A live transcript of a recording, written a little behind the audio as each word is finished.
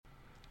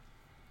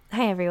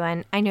Hi,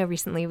 everyone. I know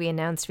recently we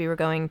announced we were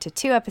going to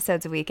 2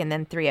 episodes a week and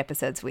then 3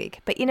 episodes a week.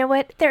 But you know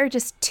what? There are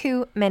just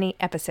too many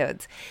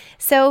episodes.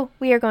 So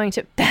we are going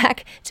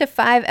back to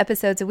 5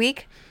 episodes a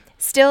week.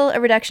 Still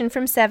a reduction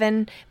from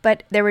 7,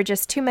 but there were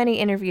just too many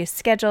interviews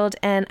scheduled,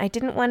 and I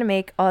didn't want to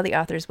make all the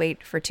authors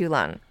wait for too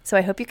long. So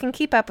I hope you can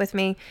keep up with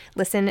me.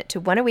 Listen to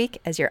 1 a week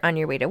as you're on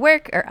your way to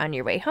work or on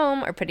your way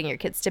home or putting your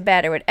kids to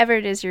bed or whatever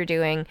it is you're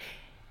doing.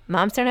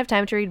 Moms Don't Have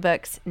Time to Read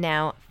Books,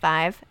 now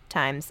 5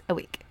 times a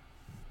week.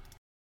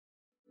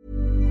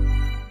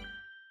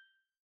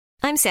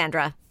 I'm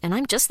Sandra, and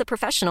I'm just the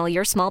professional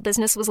your small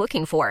business was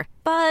looking for.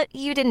 But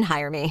you didn't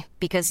hire me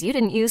because you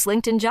didn't use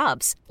LinkedIn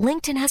Jobs.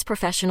 LinkedIn has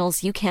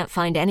professionals you can't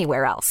find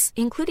anywhere else,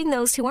 including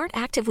those who aren't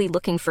actively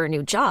looking for a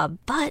new job,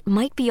 but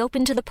might be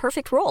open to the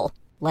perfect role,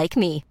 like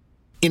me.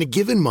 In a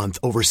given month,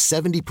 over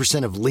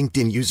 70% of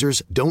LinkedIn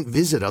users don't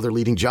visit other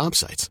leading job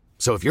sites.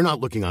 So if you're not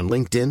looking on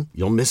LinkedIn,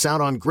 you'll miss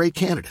out on great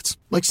candidates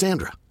like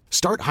Sandra.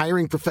 Start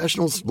hiring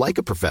professionals like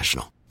a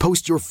professional.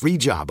 Post your free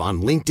job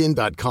on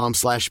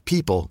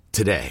linkedin.com/people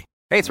today.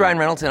 Hey, it's Ryan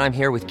Reynolds, and I'm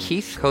here with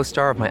Keith,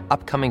 co-star of my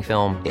upcoming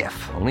film,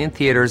 If, only in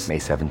theaters May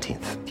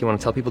 17th. Do you want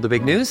to tell people the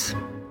big news?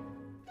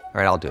 All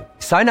right, I'll do it.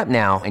 Sign up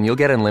now and you'll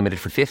get unlimited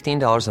for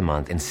 $15 a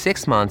month and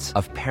 6 months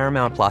of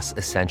Paramount Plus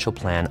Essential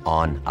Plan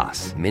on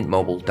us.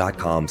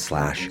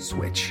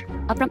 MintMobile.com/switch.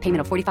 Upfront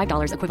payment of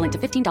 $45 equivalent to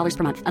 $15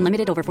 per month.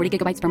 Unlimited over 40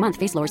 gigabytes per month.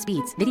 Face lower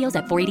speeds. Videos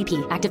at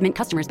 480p. Active Mint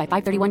customers by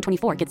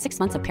 531.24 get 6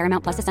 months of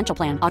Paramount Plus Essential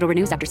Plan. Auto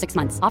renews after 6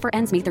 months. Offer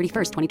ends May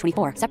 31st,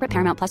 2024. Separate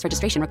Paramount Plus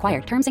registration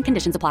required. Terms and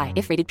conditions apply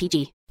if rated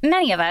PG.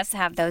 Many of us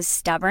have those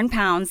stubborn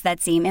pounds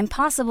that seem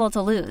impossible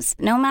to lose,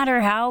 no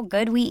matter how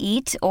good we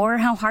eat or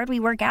how hard we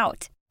work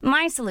out.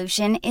 My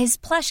solution is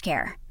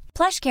PlushCare.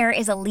 PlushCare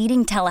is a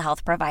leading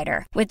telehealth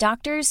provider with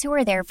doctors who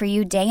are there for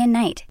you day and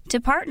night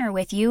to partner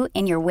with you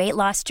in your weight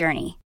loss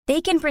journey.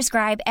 They can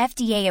prescribe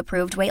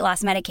FDA-approved weight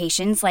loss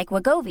medications like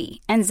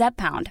Wegovy and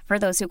Zepbound for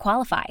those who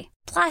qualify.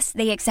 Plus,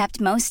 they accept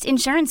most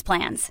insurance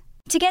plans.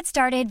 To get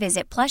started,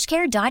 visit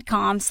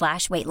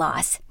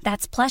plushcare.com/weightloss.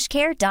 That's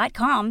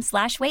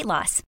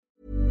plushcare.com/weightloss.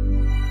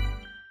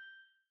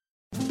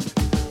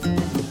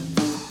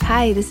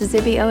 Hi, this is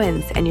Sybille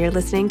Owens, and you're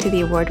listening to the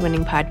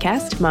award-winning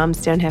podcast,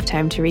 Moms Don't Have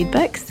Time to Read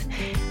Books.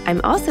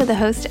 I'm also the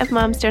host of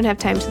Moms Don't Have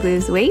Time to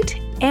Lose Weight,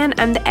 and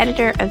I'm the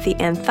editor of the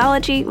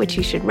anthology, which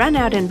you should run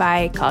out and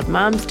buy, called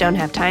Moms Don't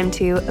Have Time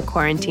to, a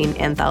quarantine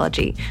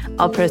anthology.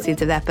 All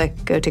proceeds of that book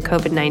go to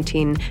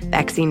COVID-19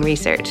 vaccine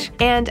research.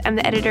 And I'm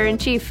the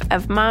editor-in-chief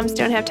of Moms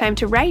Don't Have Time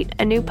to Write,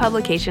 a new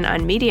publication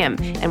on Medium,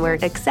 and we're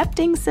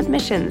accepting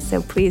submissions,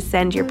 so please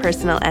send your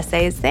personal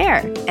essays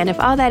there. And if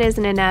all that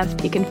isn't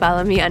enough, you can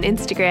follow me on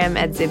Instagram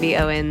at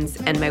Sybille Owens,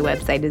 and my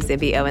website is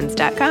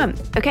SybilleOwens.com.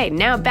 Okay,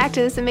 now back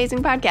to this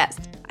amazing podcast.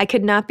 I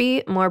could not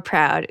be more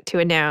proud to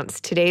announce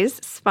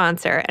today's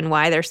sponsor and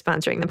why they're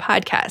sponsoring the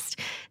podcast.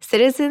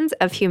 Citizens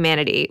of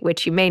Humanity,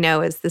 which you may know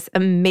is this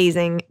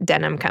amazing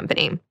denim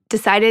company,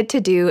 decided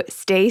to do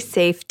Stay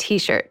Safe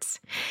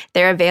t-shirts.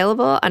 They're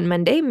available on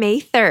Monday,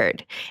 May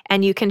 3rd,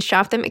 and you can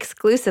shop them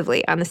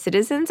exclusively on the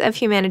Citizens of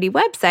Humanity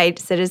website,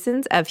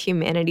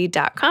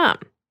 citizensofhumanity.com.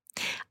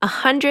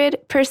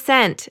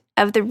 100%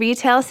 of the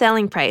retail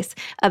selling price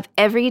of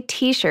every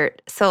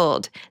t-shirt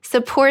sold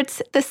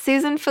supports the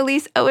Susan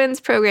Felice Owens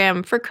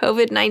program for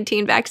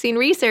COVID-19 vaccine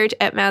research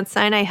at Mount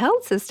Sinai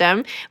Health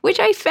System, which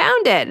I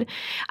founded.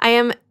 I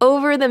am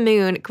over the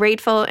moon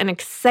grateful and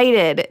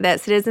excited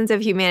that Citizens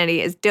of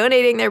Humanity is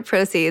donating their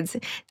proceeds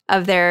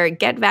of their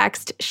Get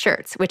Vaxxed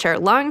shirts, which are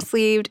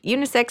long-sleeved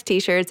unisex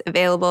t-shirts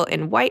available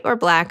in white or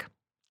black,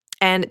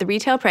 and the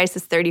retail price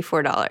is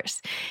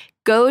 $34.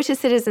 Go to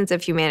Citizens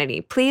of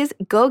Humanity. Please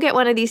go get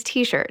one of these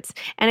t-shirts.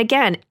 And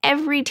again,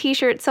 every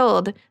t-shirt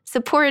sold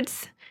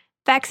supports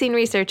vaccine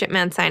research at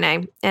Mount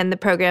Sinai and the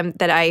program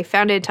that I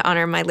founded to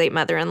honor my late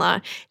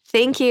mother-in-law.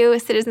 Thank you,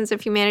 Citizens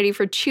of Humanity,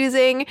 for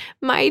choosing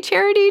my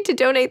charity to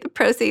donate the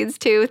proceeds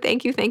to.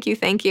 Thank you, thank you,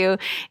 thank you.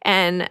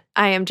 And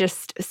I am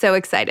just so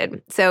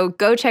excited. So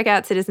go check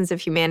out Citizens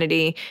of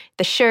Humanity,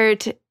 the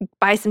shirt,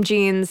 buy some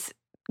jeans,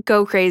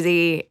 go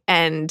crazy,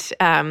 and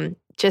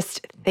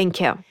just thank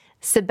you.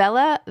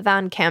 Sybille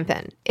von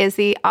Kempen is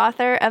the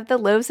author of the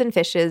Loaves and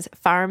Fishes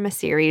Farm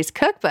Series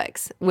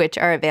cookbooks, which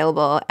are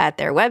available at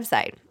their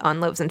website on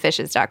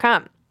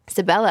loavesandfishes.com.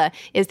 Sybille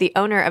is the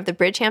owner of the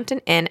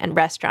Bridgehampton Inn and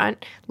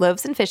Restaurant,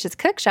 Loaves and Fishes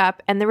Cook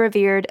Shop, and the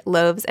revered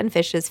Loaves and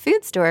Fishes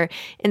Food Store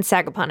in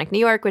Sagaponack, New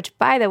York, which,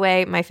 by the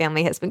way, my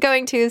family has been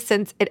going to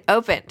since it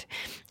opened.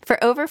 For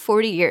over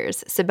 40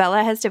 years,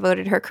 Sybille has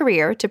devoted her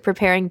career to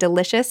preparing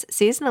delicious,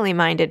 seasonally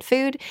minded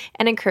food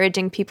and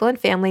encouraging people and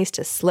families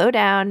to slow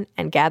down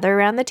and gather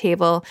around the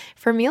table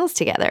for meals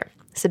together.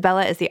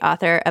 Sybille is the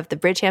author of the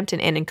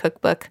Bridgehampton Inn and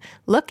Cookbook,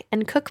 Look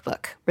and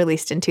Cookbook,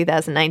 released in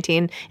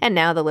 2019, and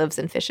now the Loaves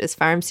and Fishes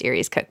Farm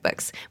Series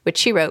cookbooks, which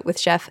she wrote with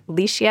chef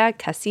Licia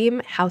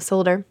Kasim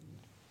Householder.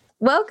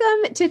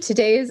 Welcome to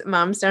today's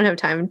Moms Don't Have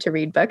Time to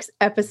Read Books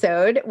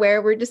episode,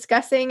 where we're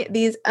discussing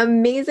these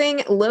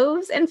amazing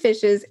Loaves and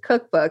Fishes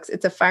cookbooks.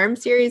 It's a farm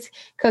series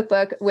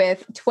cookbook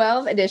with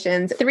 12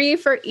 editions, 3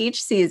 for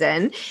each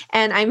season.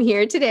 And I'm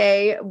here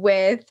today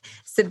with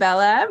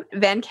Sybille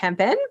Van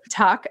Kempen to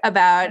talk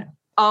about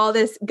all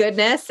this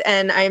goodness.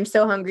 And I am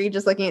so hungry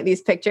just looking at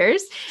these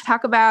pictures.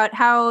 Talk about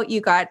how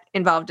you got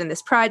involved in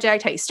this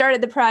project, how you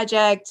started the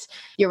project,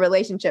 your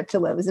relationship to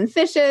Loaves and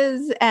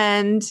Fishes,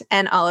 and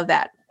all of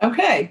that.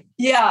 Okay.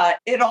 Yeah,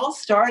 it all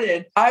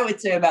started, I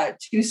would say, about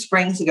 2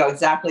 springs ago,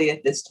 exactly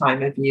at this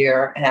time of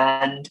year.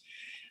 And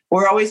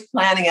we're always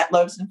planning at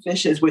Loaves and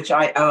Fishes, which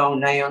I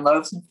own. I own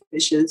Loaves and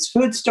Fishes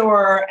food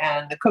store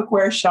and the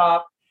cookware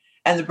shop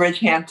and the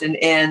Bridgehampton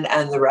Inn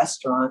and the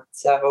restaurant.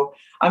 So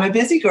I'm a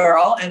busy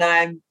girl and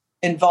I'm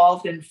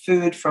involved in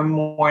food from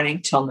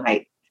morning till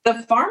night. The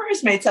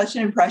farmers made such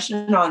an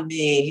impression on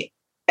me.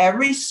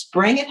 Every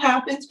spring it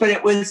happens, but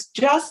it was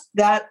just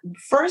that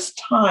first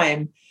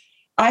time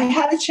I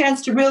had a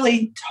chance to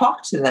really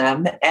talk to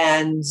them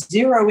and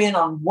zero in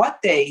on what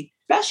they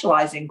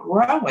specialize in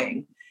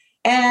growing,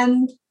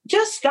 and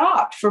just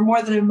stopped for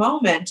more than a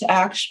moment to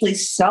actually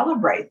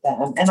celebrate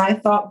them. And I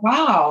thought,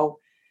 wow,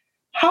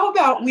 how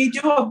about we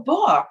do a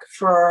book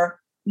for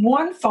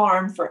one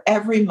farm for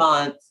every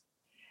month?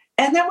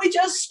 And then we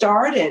just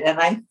started.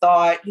 And I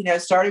thought,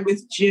 started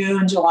with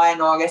June, July,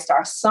 and August,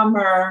 our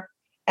summer,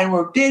 and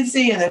we're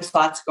busy and there's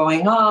lots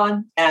going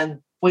on. And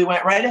we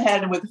went right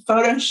ahead and with the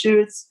photo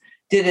shoots,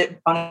 did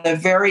it on a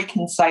very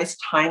concise,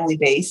 timely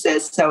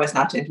basis so as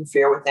not to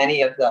interfere with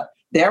any of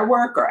their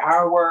work or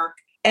our work.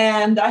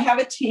 And I have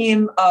a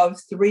team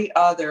of 3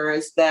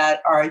 others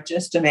that are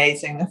just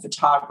amazing. The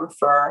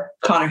photographer,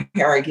 Connor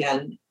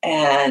Harrigan,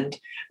 and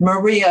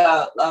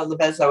Maria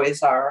Levezzo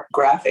is our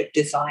graphic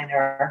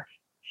designer.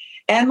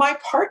 And my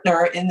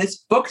partner in this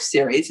book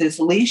series is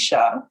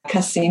Leisha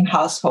Kasim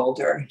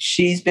Householder.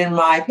 She's been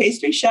my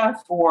pastry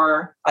chef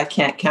for, I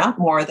can't count,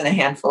 more than a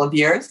handful of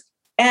years.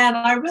 And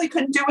I really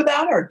couldn't do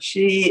without her.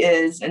 She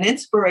is an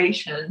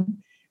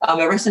inspiration.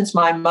 Ever since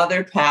my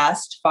mother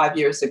passed 5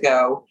 years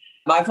ago,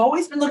 I've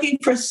always been looking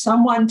for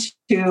someone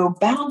to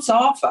bounce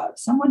off of,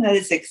 someone that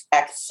is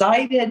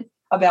excited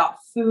about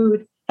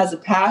food, has a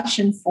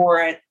passion for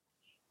it,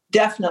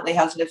 definitely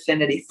has an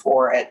affinity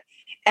for it,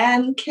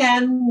 and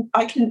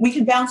we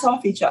can bounce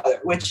off each other,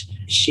 which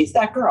she's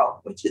that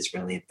girl, which has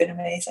really been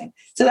amazing.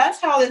 So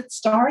that's how it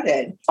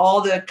started.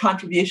 All the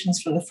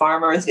contributions from the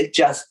farmers, it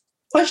just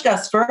pushed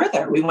us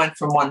further. We went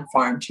from one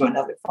farm to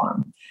another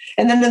farm.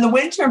 And then in the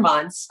winter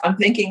months, I'm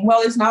thinking,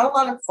 well, there's not a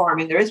lot of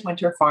farming. There is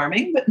winter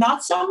farming, but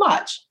not so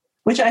much,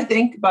 which I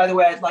think, by the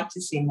way, I'd like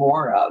to see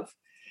more of.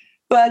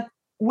 But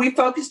we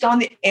focused on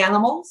the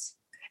animals.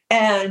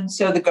 And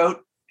so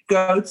the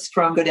goats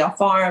from Goodale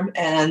Farm.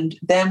 And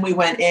then we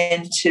went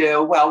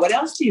into, well, what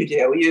else do you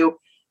do?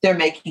 They're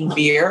making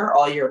beer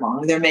all year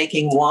long. They're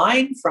making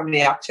wine from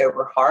the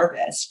October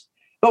harvest.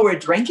 But we're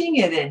drinking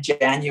it in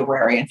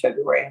January and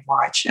February and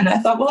March. And I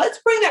thought, well, let's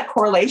bring that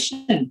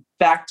correlation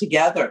back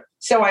together.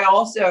 So I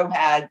also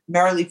had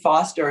Marilee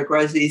Foster, who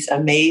grows these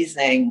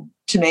amazing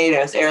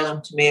tomatoes,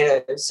 heirloom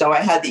tomatoes. So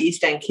I had the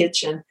East End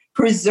Kitchen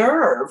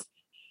preserve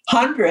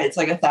hundreds,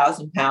 like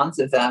 1,000 pounds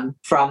of them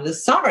from the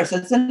summer. So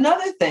it's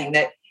another thing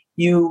that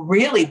you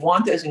really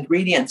want those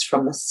ingredients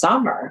from the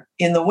summer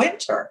in the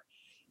winter.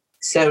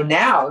 So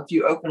now if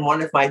you open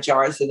one of my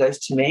jars of those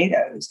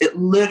tomatoes, it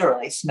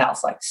literally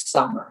smells like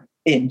summer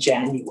in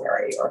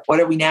January, or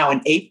what are we now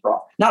in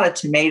April? Not a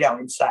tomato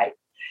in sight.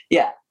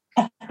 Yeah.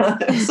 So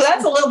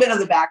that's a little bit of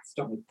the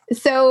backstory.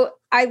 So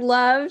I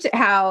loved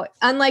how,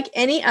 unlike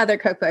any other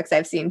cookbooks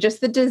I've seen,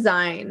 just the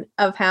design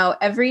of how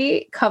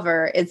every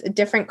cover is a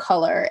different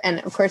color.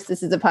 And of course,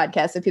 this is a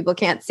podcast, so people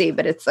can't see,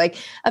 but it's like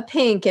a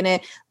pink and a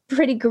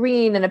pretty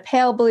green and a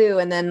pale blue,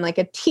 and then like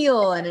a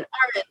teal and an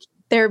orange.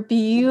 They're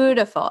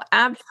beautiful.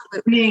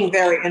 Absolutely. Being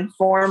very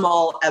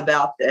informal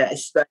about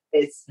this, but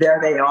there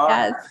they are.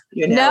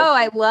 Yes. No,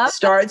 I love it.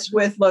 Starts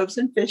with Loaves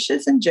and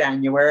Fishes in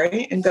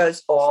January and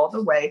goes all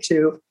the way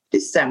to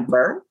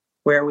December,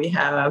 where we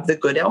have the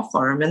Goodale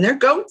Farm and their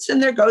goats and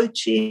their goat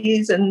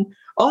cheese and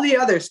all the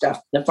other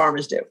stuff the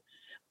farmers do.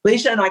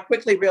 Leisha and I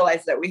quickly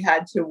realized that we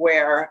had to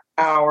wear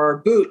our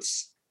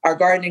boots, our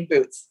gardening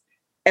boots,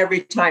 every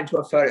time to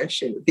a photo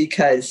shoot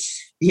because,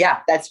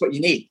 yeah, that's what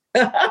you need.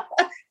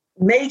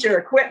 Major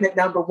equipment,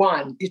 number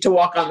 1, to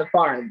walk on the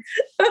farm.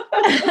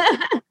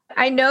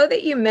 I know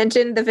that you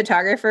mentioned the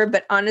photographer,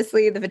 but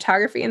honestly, the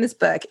photography in this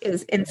book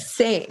is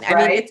insane. I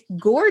mean, it's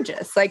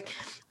gorgeous. Like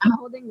I'm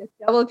holding this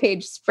double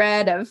page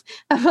spread of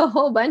a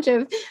whole bunch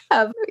of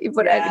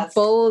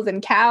bulls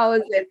and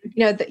cows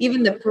and,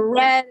 even the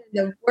bread,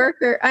 the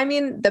worker,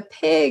 the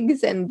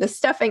pigs and the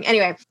stuffing.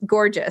 Anyway,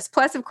 gorgeous.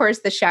 Plus, of course,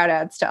 the shout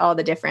outs to all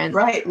the different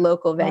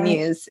local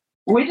venues.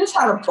 We just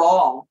had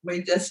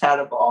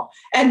a ball.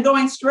 And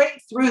going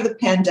straight through the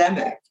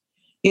pandemic,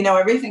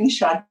 everything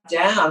shut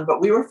down, but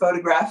we were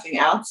photographing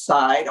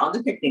outside on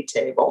the picnic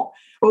table.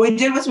 What we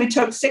did was we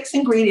took 6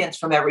 ingredients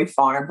from every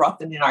farm, brought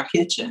them in our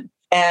kitchen,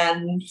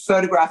 and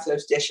photographed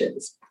those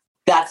dishes.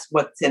 That's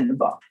what's in the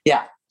book.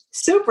 Yeah.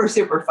 Super,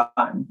 super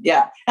fun.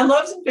 Yeah. And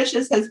Loaves and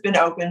Fishes has been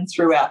open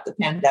throughout the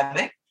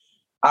pandemic.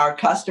 Our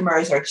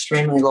customers are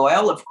extremely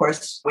loyal. Of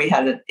course, we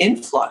had an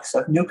influx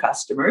of new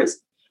customers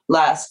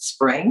last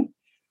spring,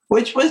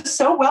 which was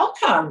so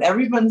welcome.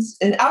 Everyone's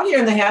out here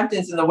in the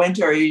Hamptons in the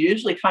winter, you're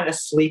usually kind of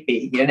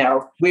sleepy.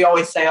 We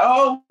always say,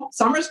 oh,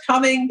 summer's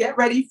coming, get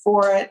ready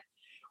for it.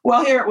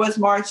 Well, here it was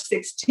March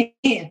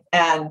 16th,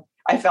 and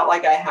I felt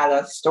like I had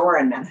a store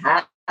in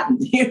Manhattan.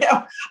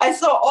 I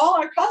saw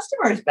all our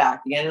customers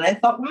back again, and I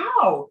thought,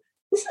 wow,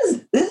 this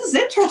is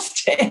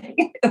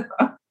interesting.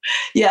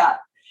 Yeah.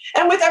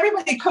 And with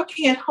everybody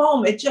cooking at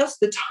home,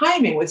 the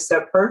timing was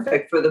so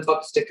perfect for the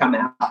books to come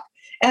out.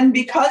 And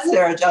because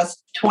there are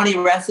just 20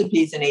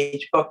 recipes in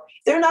each book,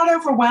 they're not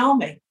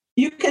overwhelming.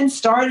 You can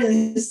start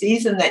in the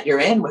season that you're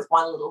in with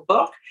one little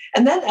book.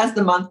 And then as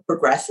the month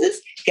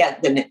progresses,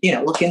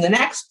 look in the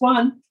next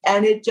one,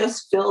 and it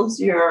just fills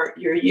your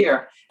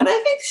year. And I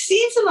think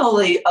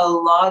seasonally, a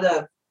lot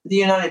of the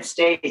United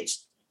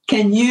States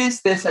can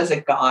use this as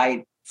a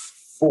guide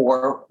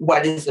for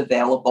what is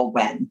available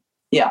when.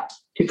 Yeah.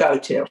 To go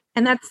to.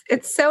 And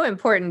it's so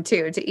important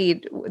too, to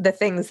eat the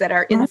things that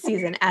are in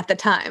season at the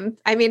time.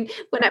 I mean,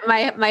 when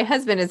my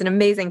husband is an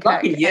amazing cook.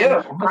 Lucky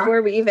you.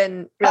 Before we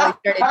even really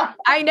started,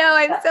 I know,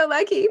 I'm so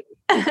lucky.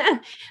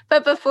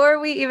 But before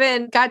we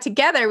even got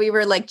together, we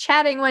were like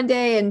chatting one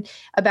day and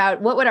about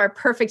what would our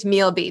perfect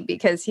meal be,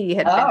 because he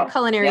had been to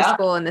culinary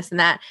school and this and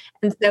that.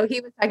 And so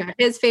he was talking about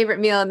his favorite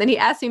meal. And then he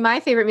asked me my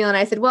favorite meal. And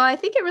I said, well, I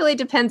think it really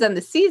depends on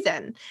the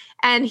season.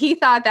 And he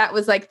thought that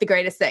was like the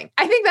greatest thing.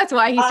 I think that's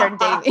why he started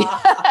dating me.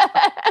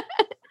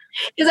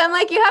 Because I'm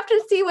like, you have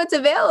to see what's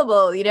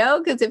available,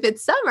 because if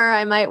it's summer,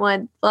 I might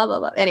want blah, blah,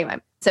 blah. Anyway,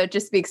 so it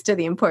just speaks to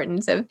the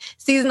importance of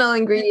seasonal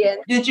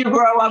ingredients. Did you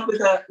grow up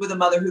with a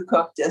mother who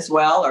cooked as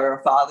well, or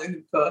a father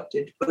who cooked?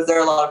 Was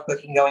there a lot of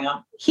cooking going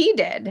on? He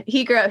did.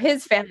 He grew up,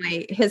 his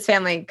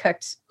family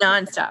cooked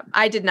nonstop.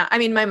 I did not. I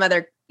mean, my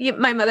mother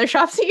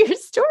shops at your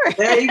store.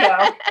 There you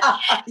go.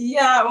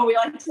 Yeah, well, we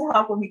like to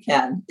help when we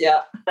can.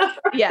 Yeah.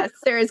 Yes,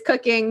 there is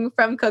cooking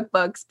from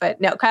cookbooks, but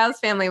no, Kyle's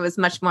family was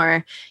much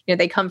more,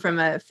 they come from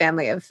a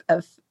family of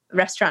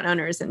restaurant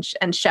owners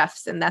and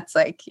chefs, and that's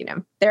like,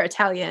 they're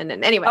Italian.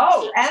 And anyway.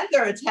 Oh, and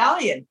they're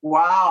Italian.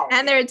 Wow.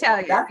 And they're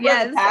Italian. That's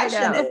where the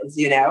passion is,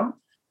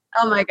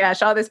 Oh my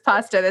gosh, all this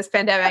pasta, this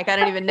pandemic, I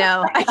don't even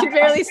know. I can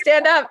barely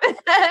stand up.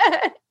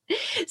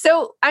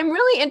 So I'm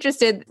really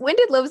interested, when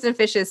did Loaves and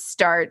Fishes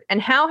start,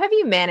 and how have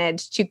you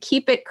managed to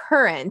keep it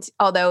current,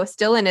 although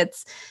still in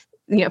its,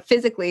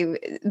 physically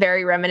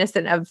very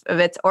reminiscent of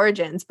its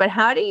origins, but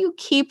how do you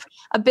keep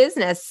a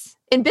business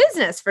in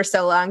business for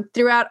so long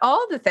throughout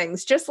all the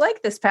things, just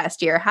like this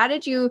past year? How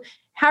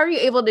are you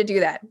able to do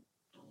that?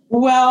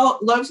 Well,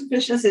 Loaves and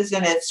Fishes is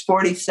in its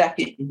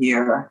 42nd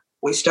year.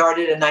 We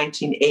started in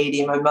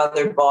 1980. My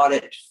mother bought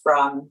it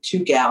from two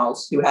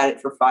gals who had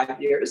it for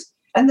 5 years.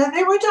 And then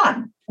they were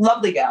done.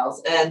 Lovely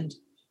gals. And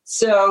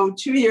so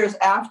 2 years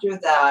after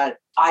that,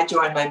 I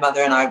joined my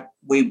mother, and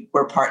we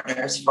were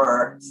partners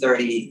for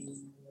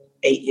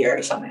 38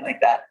 years, something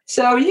like that.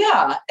 So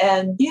yeah.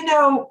 And,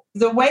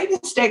 the way to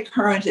stay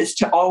current is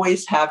to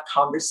always have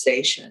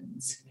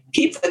conversations.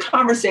 Keep the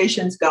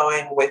conversations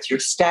going with your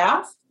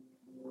staff,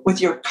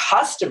 with your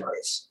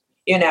customers.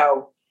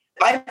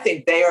 I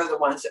think they are the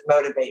ones that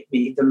motivate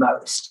me the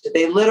most.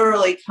 They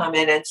literally come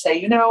in and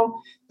say,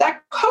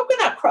 that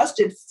coconut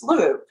crusted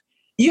fluke,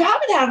 you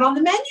haven't had it on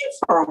the menu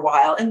for a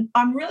while, and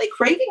I'm really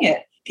craving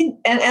it.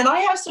 And I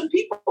have some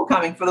people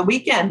coming for the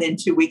weekend in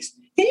 2 weeks.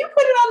 Can you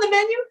put it on the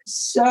menu?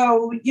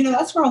 So,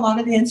 that's where a lot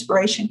of the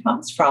inspiration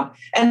comes from.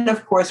 And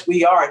of course,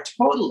 we are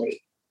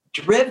totally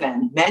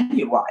driven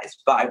menu-wise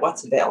by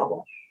what's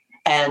available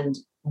and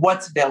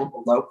what's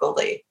available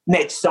locally.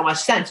 Makes so much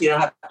sense. You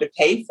don't have to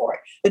pay for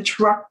it. The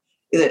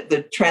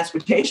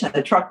transportation,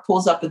 the truck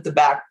pulls up at the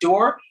back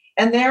door,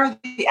 and there are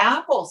the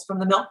apples from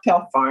the Milk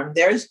Pail Farm.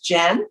 There's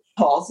Jen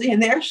Halsey,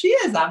 and there she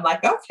is. I'm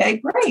like, okay,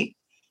 great.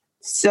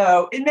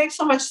 So it makes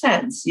so much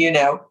sense,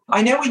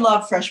 I know we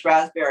love fresh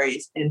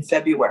raspberries in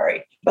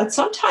February, but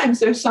sometimes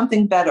there's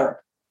something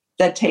better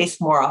that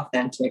tastes more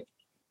authentic.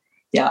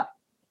 Yeah,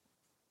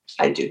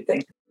 I do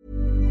think.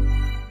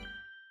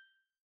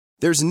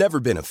 There's never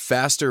been a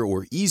faster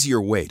or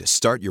easier way to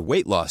start your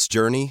weight loss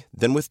journey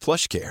than with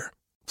PlushCare.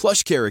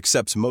 PlushCare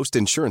accepts most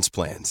insurance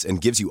plans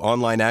and gives you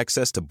online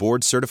access to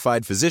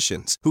board-certified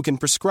physicians who can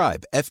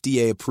prescribe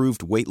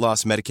FDA-approved weight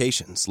loss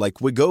medications like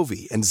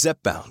Wegovy and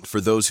Zepbound for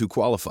those who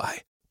qualify.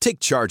 Take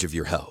charge of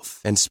your health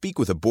and speak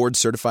with a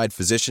board-certified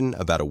physician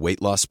about a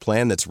weight loss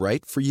plan that's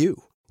right for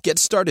you. Get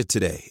started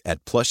today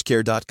at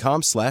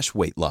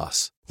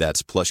plushcare.com/weightloss.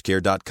 That's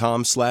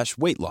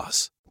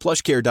plushcare.com/weightloss.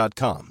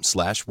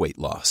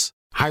 plushcare.com/weightloss.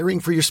 Hiring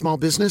for your small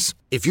business?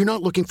 If you're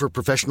not looking for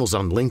professionals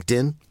on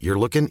LinkedIn, you're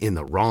looking in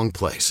the wrong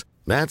place.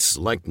 That's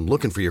like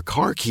looking for your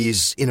car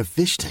keys in a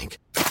fish tank.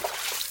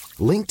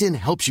 LinkedIn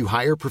helps you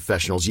hire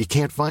professionals you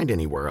can't find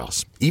anywhere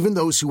else, even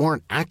those who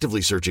aren't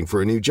actively searching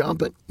for a new job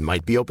but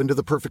might be open to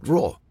the perfect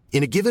role.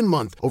 In a given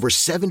month, over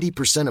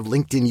 70% of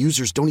LinkedIn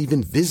users don't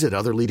even visit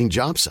other leading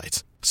job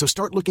sites. So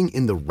start looking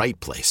in the right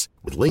place.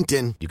 With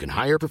LinkedIn, you can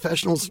hire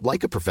professionals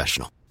like a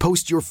professional.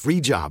 Post your free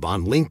job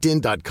on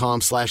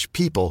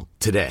linkedin.com/people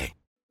today.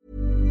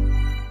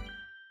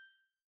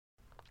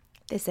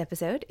 This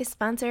episode is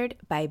sponsored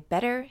by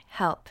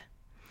BetterHelp.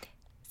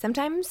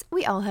 Sometimes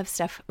we all have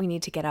stuff we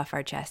need to get off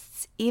our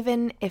chests.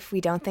 Even if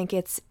we don't think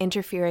it's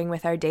interfering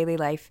with our daily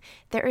life,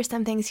 there are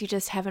some things you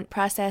just haven't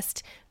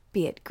processed,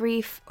 be it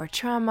grief or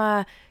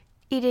trauma,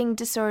 eating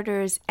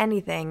disorders,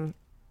 anything.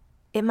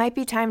 It might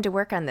be time to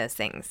work on those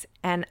things,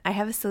 and I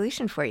have a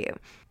solution for you.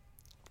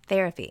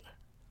 Therapy.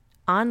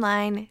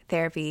 Online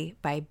therapy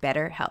by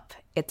BetterHelp.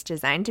 It's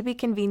designed to be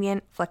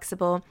convenient,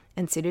 flexible,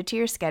 and suited to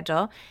your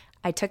schedule.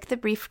 I took the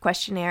brief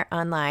questionnaire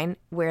online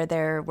where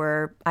there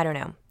were,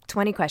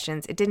 20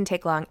 questions. It didn't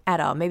take long at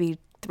all, maybe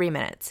 3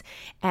 minutes.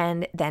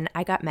 And then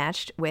I got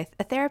matched with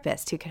a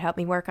therapist who could help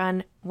me work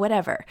on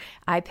whatever.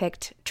 I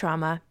picked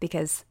trauma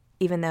because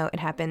even though it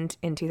happened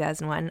in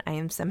 2001, I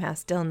am somehow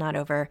still not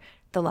over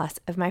the loss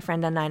of my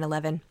friend on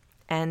 9/11.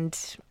 And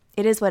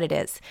it is what it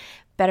is.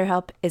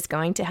 BetterHelp is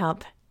going to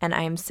help, and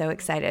I am so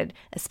excited,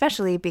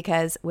 especially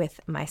because with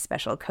my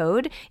special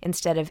code,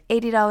 instead of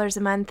 $80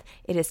 a month,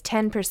 it is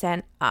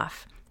 10%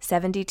 off,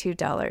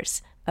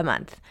 $72 a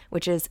month,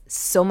 which is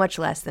so much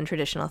less than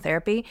traditional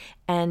therapy,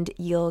 and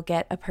you'll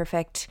get a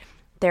perfect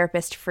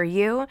therapist for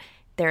you.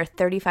 There are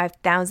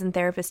 35,000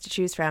 therapists to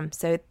choose from,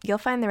 so you'll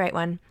find the right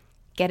one.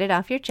 Get it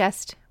off your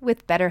chest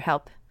with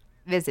BetterHelp.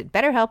 Visit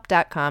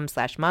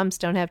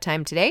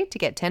betterhelp.com/momsdon'thavetime today to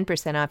get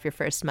 10% off your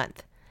first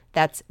month.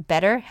 That's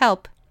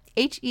BetterHelp,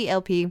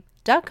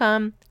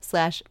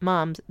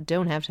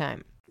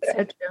 HELP.com/momsdon'thavetime. So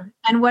true.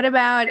 And what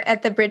about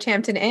at the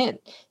Bridgehampton Inn,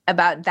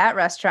 about that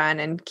restaurant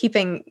and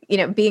keeping,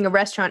 being a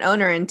restaurant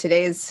owner in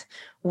today's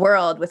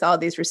world with all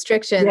these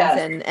restrictions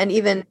and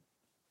even,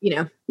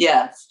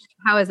 Yes.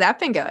 how has that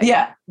been going?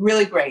 Yeah,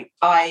 really great.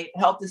 I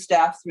helped the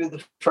staff through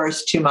the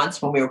first 2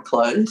 months when we were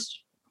closed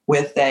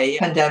with a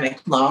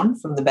pandemic loan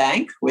from the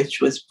bank, which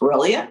was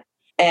brilliant.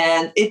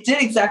 And it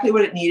did exactly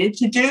what it needed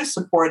to do,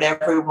 support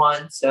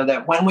everyone, so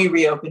that when we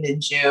reopened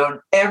in June,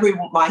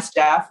 my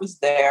staff was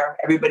there.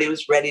 Everybody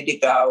was ready to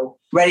go,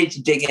 ready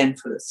to dig in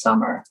for the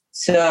summer.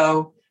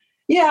 So,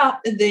 yeah,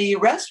 the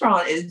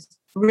restaurant is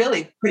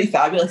really pretty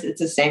fabulous. It's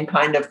the same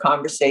kind of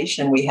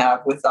conversation we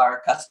have with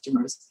our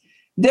customers.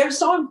 They're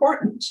so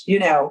important,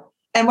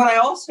 And what I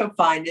also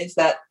find is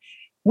that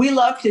we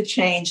love to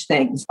change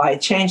things. I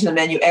change the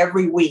menu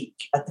every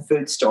week at the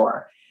food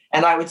store.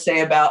 And I would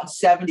say about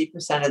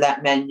 70% of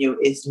that menu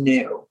is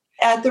new.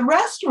 At the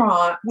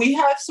restaurant, we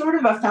have sort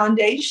of a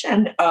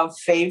foundation of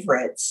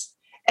favorites.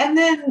 And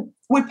then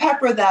we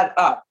pepper that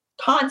up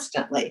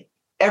constantly,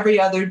 every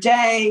other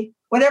day,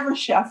 whatever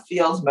chef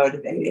feels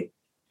motivated.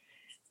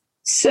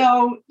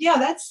 So, yeah,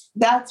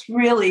 that's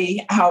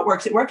really how it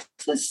works. It works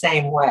the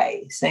same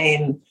way,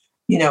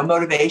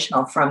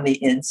 motivational from the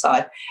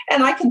inside.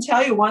 And I can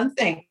tell you one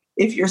thing,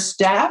 if your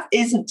staff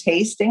isn't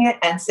tasting it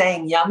and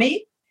saying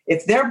yummy,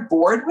 if they're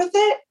bored with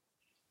it,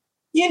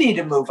 you need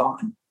to move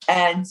on.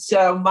 And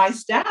so my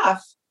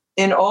staff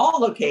in all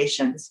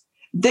locations,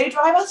 they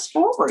drive us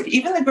forward.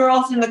 Even the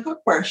girls in the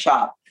cookware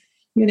shop,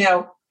 we've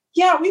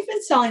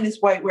been selling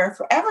this whiteware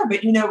forever,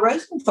 but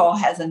Rosenthal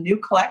has a new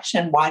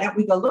collection. Why don't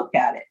we go look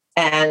at it?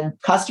 And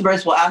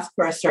customers will ask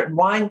for a certain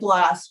wine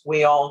glass.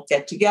 We all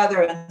get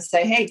together and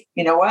say, hey,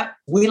 you know what?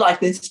 We like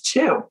this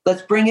too.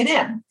 Let's bring it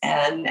in.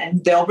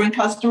 And they'll bring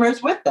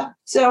customers with them.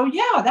 So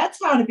yeah, that's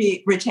how to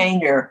retain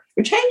your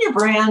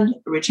brand,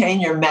 retain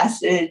your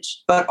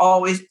message, but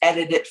always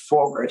edit it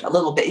forward a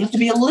little bit. You have to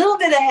be a little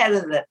bit ahead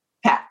of the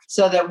pack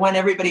so that when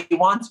everybody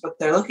wants what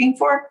they're looking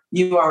for,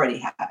 you already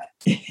have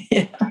it.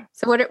 Yeah.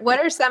 So what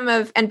are some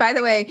of, and by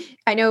the way,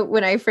 I know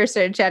when I first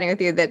started chatting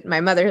with you that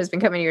my mother has been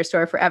coming to your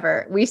store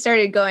forever. We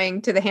started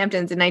going to the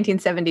Hamptons in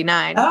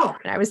 1979. Oh.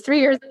 And I was 3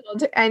 years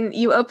old, and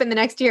you opened the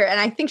next year. And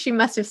I think she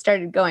must have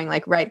started going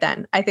like right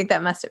then. I think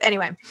that must have,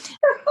 anyway,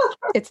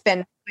 it's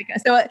been,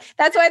 so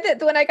that's why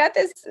when I got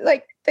this,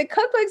 like the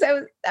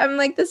cookbooks, I'm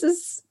like, this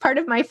is part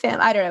of my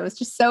family. I don't know. It was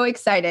just so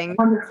exciting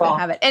Wonderful. to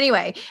have it.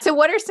 Anyway, so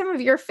what are some of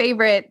your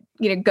favorite,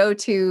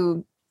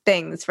 go-to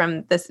things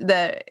from this,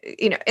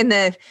 in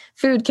the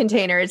food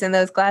containers in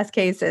those glass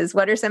cases?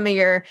 What are some of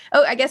your,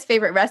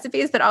 favorite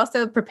recipes, but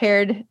also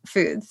prepared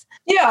foods?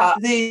 Yeah,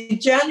 the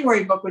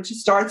January book, which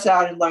starts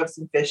out in Loaves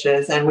and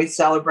Fishes, and we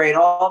celebrate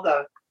all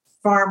the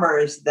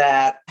farmers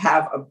that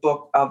have a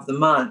book of the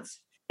month.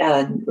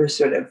 And we're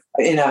sort of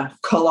in a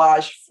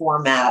collage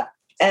format.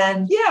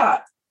 And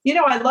yeah,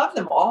 I love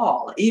them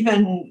all.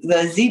 Even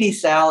the ziti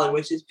salad,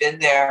 which has been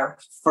there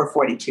for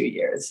 42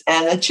 years.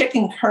 And the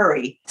chicken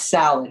curry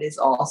salad is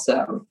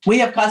also. We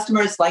have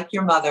customers like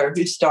your mother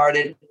who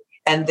started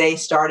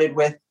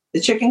with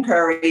the chicken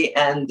curry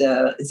and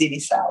the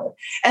ziti salad.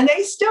 And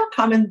they still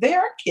come, and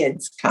their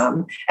kids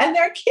come, and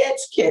their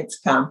kids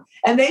come.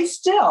 And they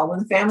still, when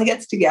the family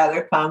gets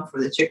together, come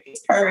for the chicken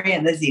curry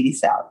and the ziti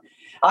salad.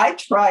 I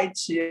try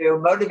to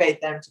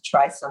motivate them to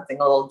try something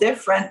a little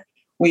different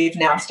We've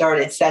now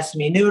started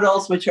sesame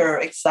noodles, which are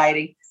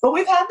exciting, but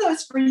we've had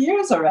those for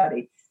years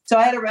already. So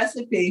I had a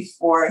recipe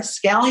for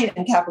scallion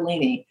and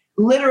capellini,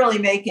 literally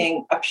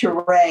making a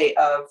puree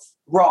of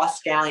raw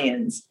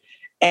scallions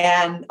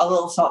and a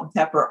little salt and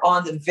pepper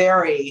on the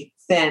very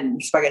thin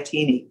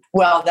spaghettini.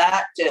 Well,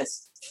 that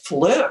just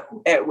flew.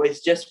 It was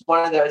just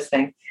one of those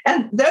things.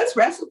 And those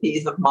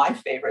recipes of my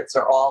favorites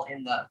are all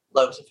in the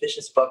Loaves of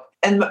Fishes book.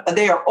 And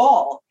they are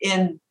all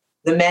in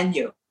the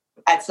menu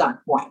at some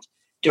point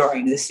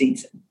during the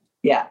season.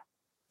 Yeah.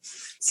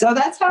 So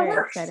that's how it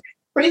works.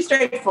 Pretty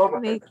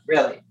straightforward,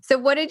 really. So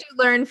what did you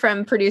learn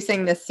from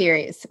producing this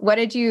series? What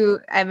did you,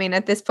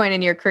 at this point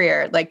in your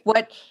career, like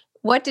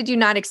what did you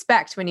not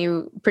expect when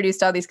you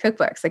produced all these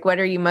cookbooks? Like, what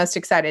are you most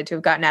excited to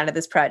have gotten out of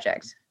this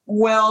project?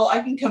 Well, I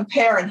can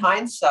compare in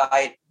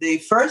hindsight. The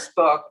first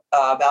book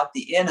about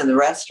the inn and the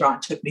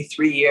restaurant took me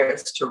 3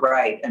 years to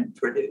write and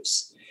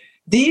produce.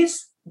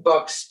 These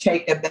books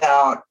take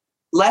about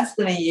less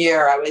than a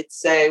year. I would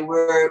say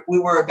we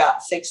were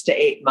about 6 to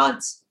 8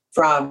 months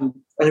from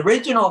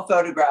original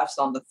photographs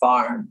on the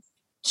farm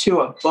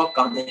to a book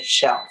on the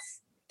shelf.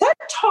 That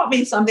taught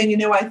me something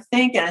new, I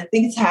think, and I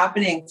think it's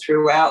happening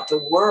throughout the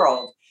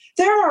world.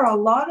 There are a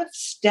lot of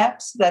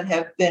steps that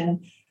have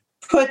been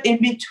put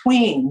in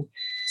between.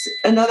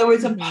 In other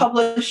words, a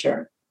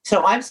publisher.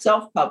 So I'm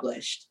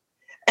self-published.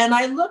 And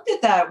I looked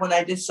at that when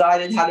I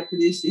decided how to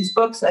produce these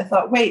books. I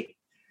thought, wait,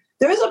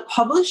 there's a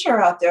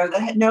publisher out there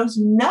that knows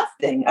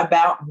nothing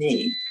about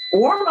me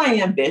or my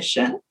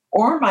ambition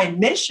or my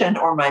mission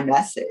or my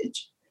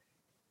message.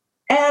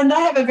 And I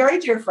have a very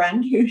dear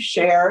friend who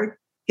shared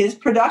his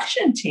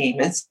production team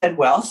and said,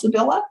 well,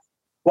 Sybille,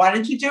 why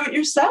don't you do it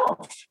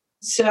yourself?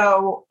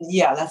 So,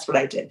 yeah, that's what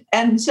I did.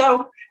 And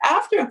so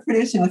after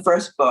producing the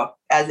first book,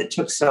 as it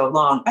took so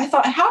long, I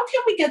thought, how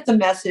can we get the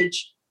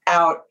message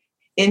out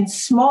in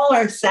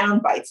smaller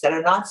sound bites that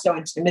are not so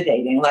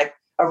intimidating, like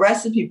a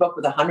recipe book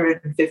with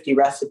 150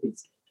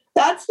 recipes?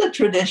 That's the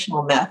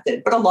traditional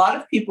method. But a lot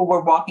of people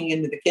were walking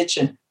into the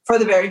kitchen for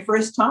the very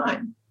first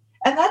time.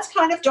 And that's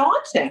kind of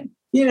daunting.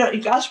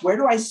 Gosh, where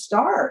do I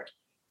start?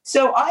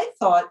 So I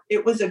thought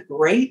it was a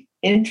great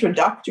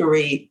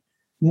introductory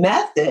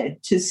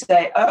method to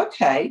say,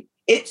 okay,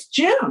 it's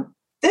June.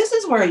 This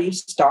is where you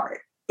start.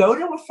 Go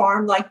to a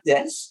farm like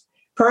this,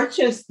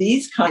 purchase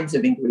these kinds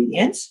of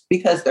ingredients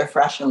because they're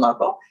fresh and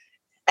local,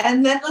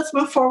 and then let's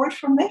move forward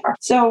from there.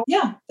 So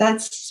yeah,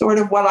 that's sort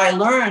of what I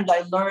learned.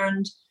 I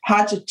learned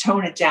how to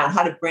tone it down,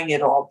 how to bring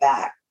it all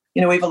back.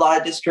 We have a lot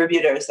of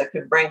distributors that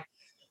could bring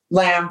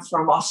lamb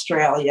from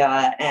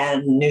Australia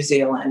and New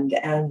Zealand.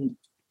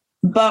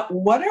 But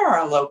what are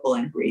our local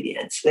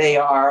ingredients? They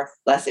are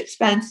less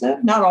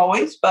expensive, not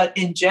always, but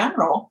in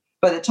general,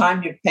 by the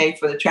time you pay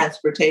for the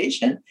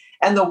transportation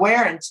and the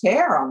wear and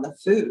tear on the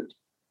food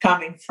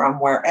coming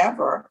from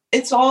wherever,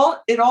 it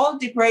all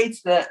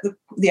degrades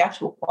the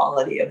actual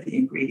quality of the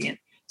ingredient.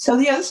 So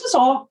yeah,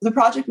 the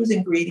project was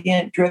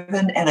ingredient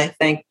driven. And I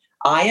think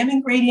I am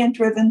ingredient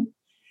driven,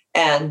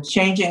 and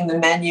changing the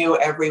menu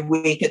every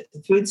week at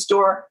the food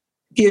store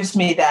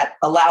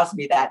allows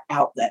me that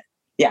outlet.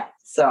 Yeah.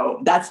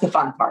 So that's the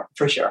fun part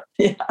for sure.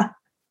 Yeah.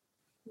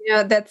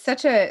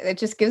 It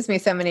just gives me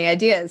so many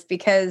ideas,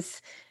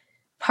 because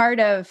part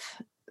of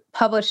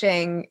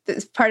publishing,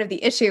 part of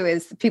the issue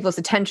is people's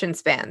attention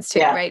spans too,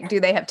 right? Do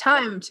they have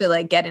time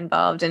to get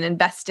involved and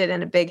invested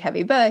in a big,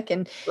 heavy book?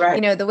 And,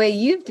 the way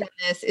you've done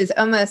this is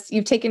almost,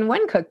 you've taken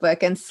one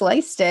cookbook and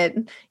sliced it,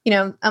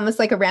 almost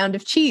like a round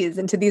of cheese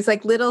into these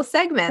little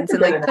segments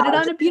and put it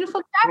on a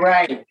beautiful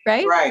package.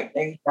 Right.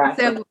 Exactly.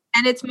 So,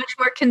 and it's much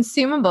more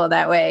consumable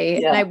that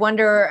way. Yeah. And I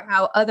wonder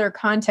how other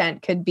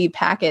content could be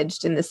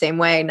packaged in the same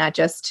way, not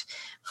just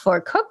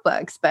for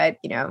cookbooks, but,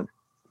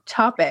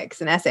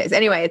 topics and essays.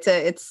 Anyway,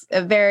 it's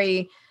a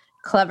very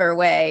clever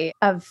way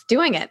of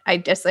doing it.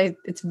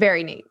 It's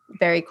very neat,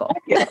 very cool.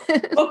 Yeah.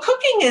 Well,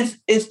 cooking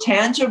is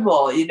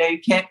tangible. You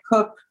can't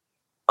cook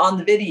on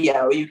the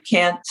video. You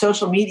can't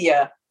social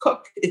media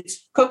cook.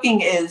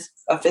 Cooking is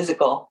a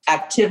physical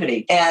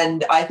activity.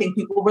 And I think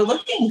people were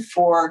looking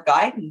for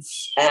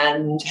guidance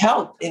and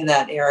help in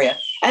that area.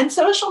 And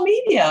social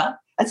media,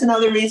 that's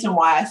another reason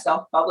why I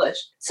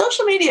self-published.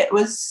 Social media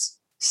was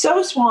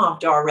so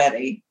swamped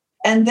already.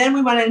 And then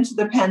we went into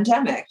the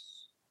pandemic,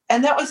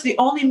 and that was the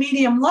only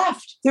medium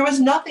left. There was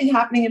nothing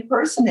happening in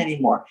person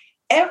anymore.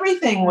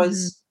 Everything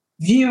was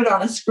viewed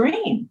on a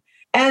screen.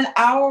 And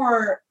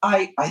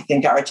I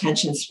think our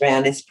attention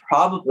span is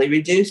probably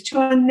reduced to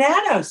a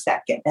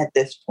nanosecond at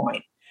this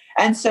point.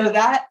 And so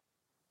that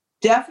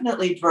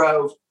definitely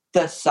drove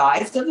the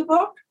size of the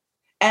book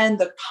and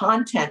the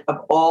content of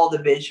all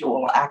the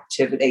visual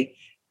activity.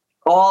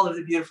 All of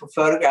the beautiful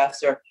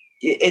photographs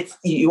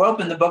you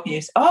open the book and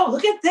you say, oh,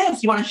 look at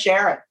this. You want to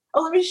share it?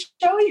 Oh, let me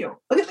show you.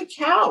 Look at the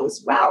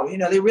cows. Wow.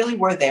 They really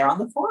were there on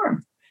the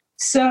farm.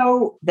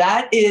 So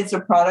that is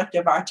a product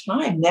of our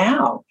time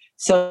now.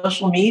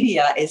 Social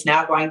media is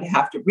now going to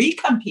have to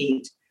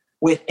recompete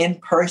with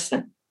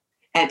in-person.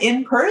 And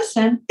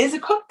in-person is a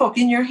cookbook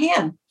in your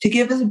hand to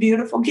give as a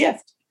beautiful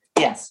gift.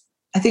 Yes,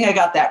 I think I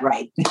got that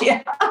right.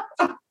 Yeah.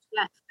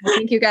 Yeah, I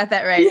think you got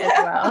that right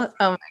as well.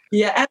 Oh my.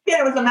 Yeah. And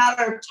again, it was a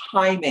matter of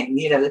timing.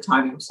 The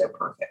timing was so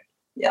perfect.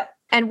 Yeah.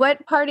 And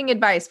what parting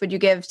advice would you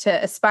give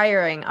to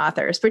aspiring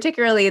authors,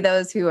 particularly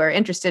those who are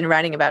interested in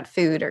writing about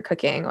food or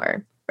cooking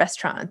or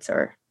restaurants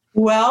or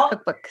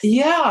cookbooks?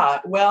 Yeah.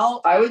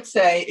 Well, I would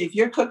say if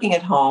you're cooking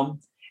at home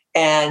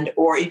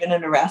or even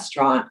in a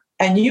restaurant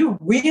and you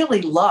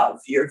really love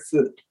your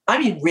food,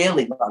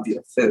 really love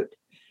your food,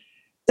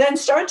 then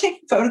start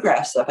taking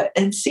photographs of it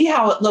and see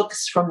how it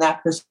looks from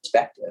that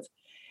perspective.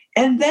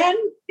 And then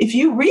if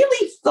you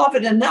really love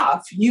it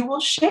enough, you will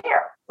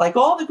share, like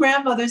all the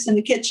grandmothers in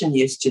the kitchen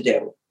used to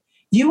do.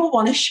 You will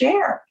want to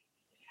share.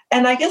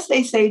 And I guess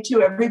they say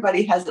too,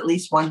 everybody has at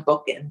least one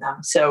book in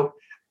them. So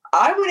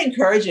I would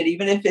encourage it,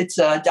 even if it's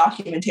a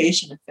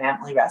documentation of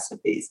family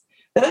recipes.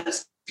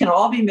 Those can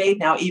all be made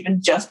now,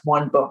 even just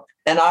one book.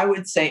 And I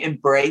would say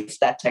embrace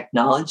that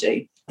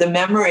technology. The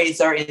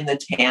memories are in the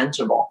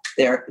tangible.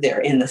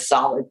 They're in the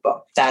solid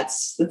book.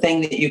 That's the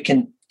thing that you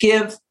can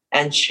give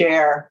and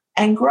share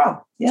and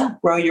grow. Yeah,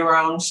 grow your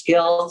own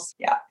skills.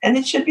 Yeah, and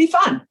it should be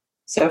fun.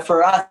 So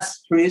for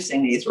us,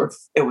 producing these,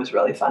 it was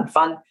really fun.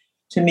 Fun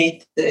to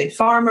meet the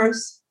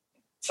farmers,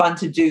 fun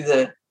to do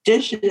the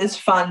dishes,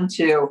 fun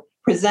to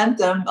present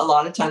them. A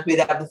lot of times we'd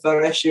have the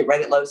photo shoot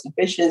right at Loaves and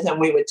Fishes, and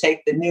we would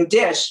take the new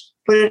dish,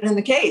 put it in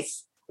the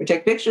case. We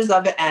take pictures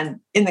of it, and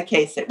in the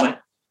case it went.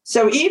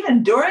 So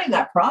even during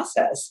that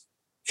process,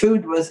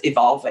 food was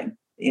evolving,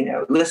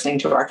 listening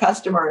to our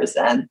customers,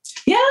 and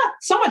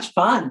so much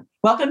fun.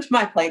 Welcome to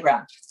my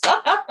playground.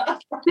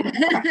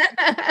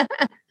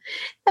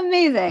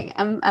 Amazing.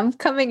 I'm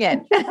coming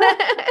in. All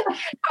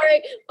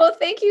right. Well,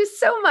 thank you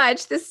so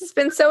much. This has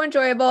been so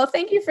enjoyable.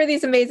 Thank you for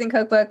these amazing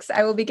cookbooks.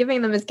 I will be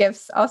giving them as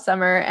gifts all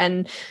summer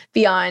and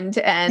beyond.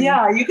 And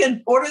you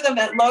can order them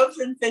at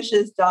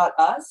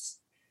loavesandfishes.us.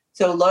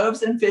 So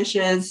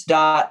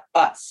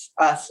loavesandfishes.us,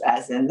 us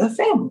as in the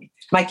family.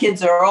 My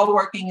kids are all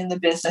working in the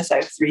business. I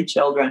have 3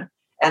 children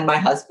and my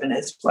husband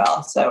as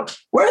well. So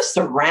we're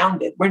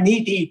surrounded. We're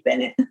knee deep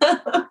in it.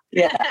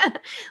 Yeah.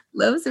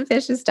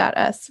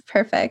 Loavesandfishes.us.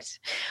 Perfect.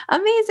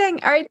 Amazing.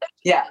 All right.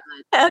 Yeah.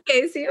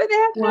 Okay. See you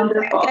there.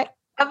 Wonderful. Okay.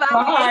 Bye-bye.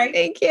 Bye.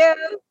 Thank you.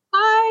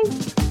 Bye.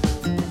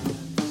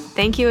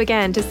 Thank you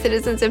again to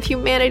Citizens of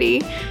Humanity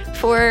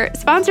for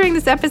sponsoring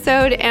this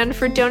episode and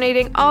for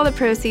donating all the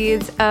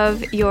proceeds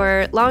of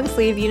your long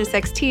sleeve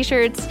unisex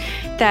t-shirts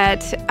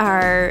that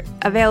are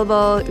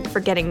available for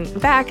getting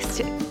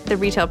vaxxed. The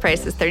retail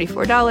price is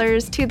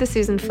 $34 to the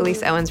Susan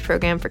Felice Owens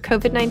Program for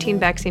COVID-19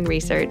 Vaccine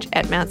Research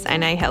at Mount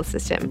Sinai Health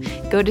System.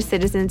 Go to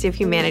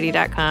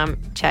citizensofhumanity.com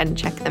and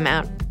check them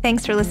out.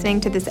 Thanks for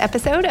listening to this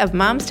episode of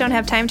Moms Don't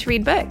Have Time to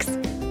Read Books.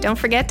 Don't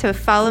forget to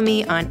follow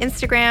me on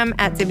Instagram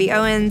at Sybille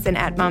Owens and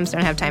at Moms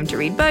Don't Have Time to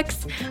Read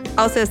Books.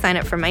 Also sign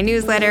up for my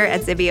newsletter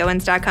at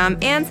SybbieOwens.com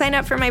and sign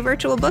up for my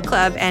virtual book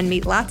club and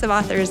meet lots of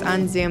authors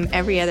on Zoom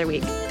every other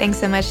week. Thanks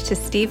so much to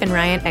Steve and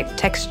Ryan at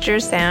Texture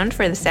Sound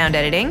for the sound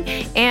editing.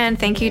 And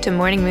thank you to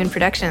Morning Moon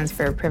Productions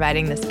for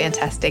providing this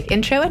fantastic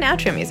intro and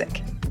outro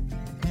music.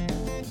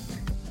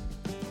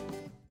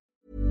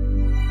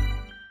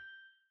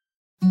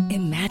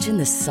 Imagine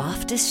the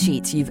softest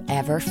sheets you've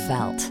ever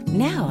felt.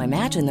 Now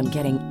imagine them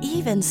getting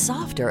even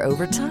softer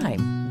over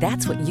time.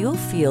 That's what you'll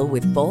feel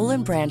with Boll &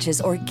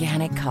 Branch's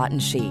organic cotton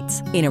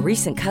sheets. In a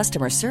recent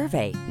customer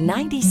survey,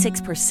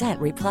 96%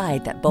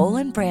 replied that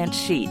Boll & Branch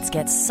sheets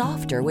get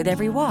softer with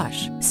every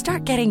wash.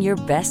 Start getting your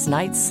best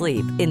night's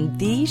sleep in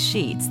these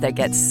sheets that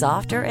get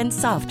softer and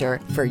softer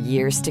for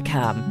years to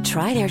come.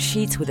 Try their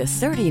sheets with a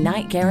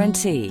 30-night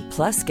guarantee.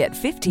 Plus, get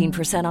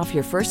 15% off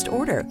your first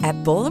order at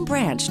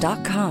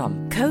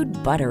bollandbranch.com. Code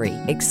BUTTERY.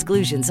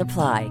 Exclusions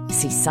apply.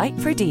 See site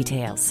for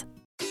details.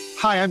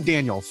 Hi, I'm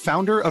Daniel,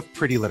 founder of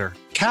Pretty Litter.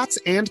 Cats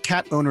and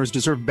cat owners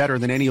deserve better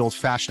than any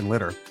old-fashioned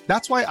litter.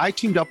 That's why I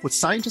teamed up with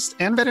scientists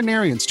and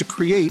veterinarians to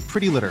create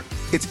Pretty Litter.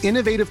 Its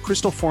innovative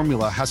crystal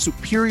formula has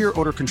superior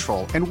odor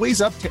control and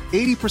weighs up to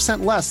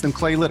 80% less than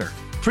clay litter.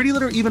 Pretty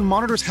Litter even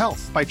monitors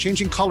health by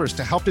changing colors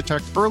to help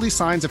detect early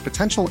signs of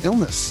potential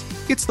illness.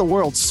 It's the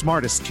world's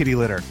smartest kitty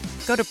litter.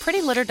 Go to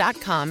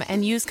prettylitter.com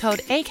and use code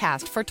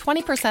ACAST for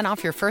 20%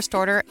 off your first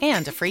order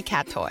and a free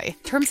cat toy.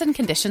 Terms and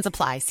conditions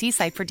apply. See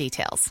site for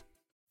details.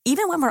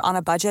 Even when we're on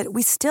a budget,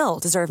 we still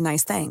deserve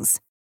nice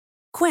things.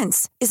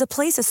 Quince is a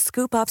place to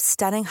scoop up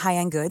stunning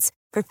high-end goods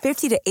for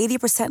 50 to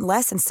 80%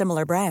 less than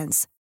similar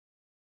brands.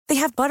 They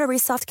have buttery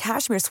soft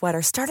cashmere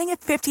sweaters starting at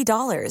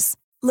 $50,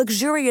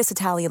 luxurious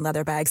Italian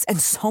leather bags,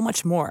 and so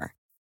much more.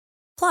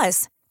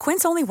 Plus,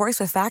 Quince only works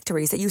with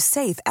factories that use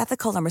safe,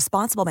 ethical, and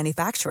responsible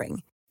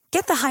manufacturing.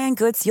 Get the high-end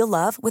goods you'll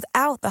love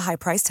without the high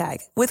price tag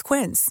with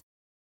Quince.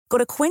 Go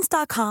to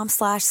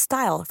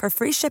quince.com/style for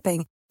free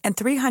shipping and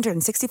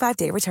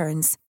 365-day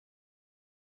returns.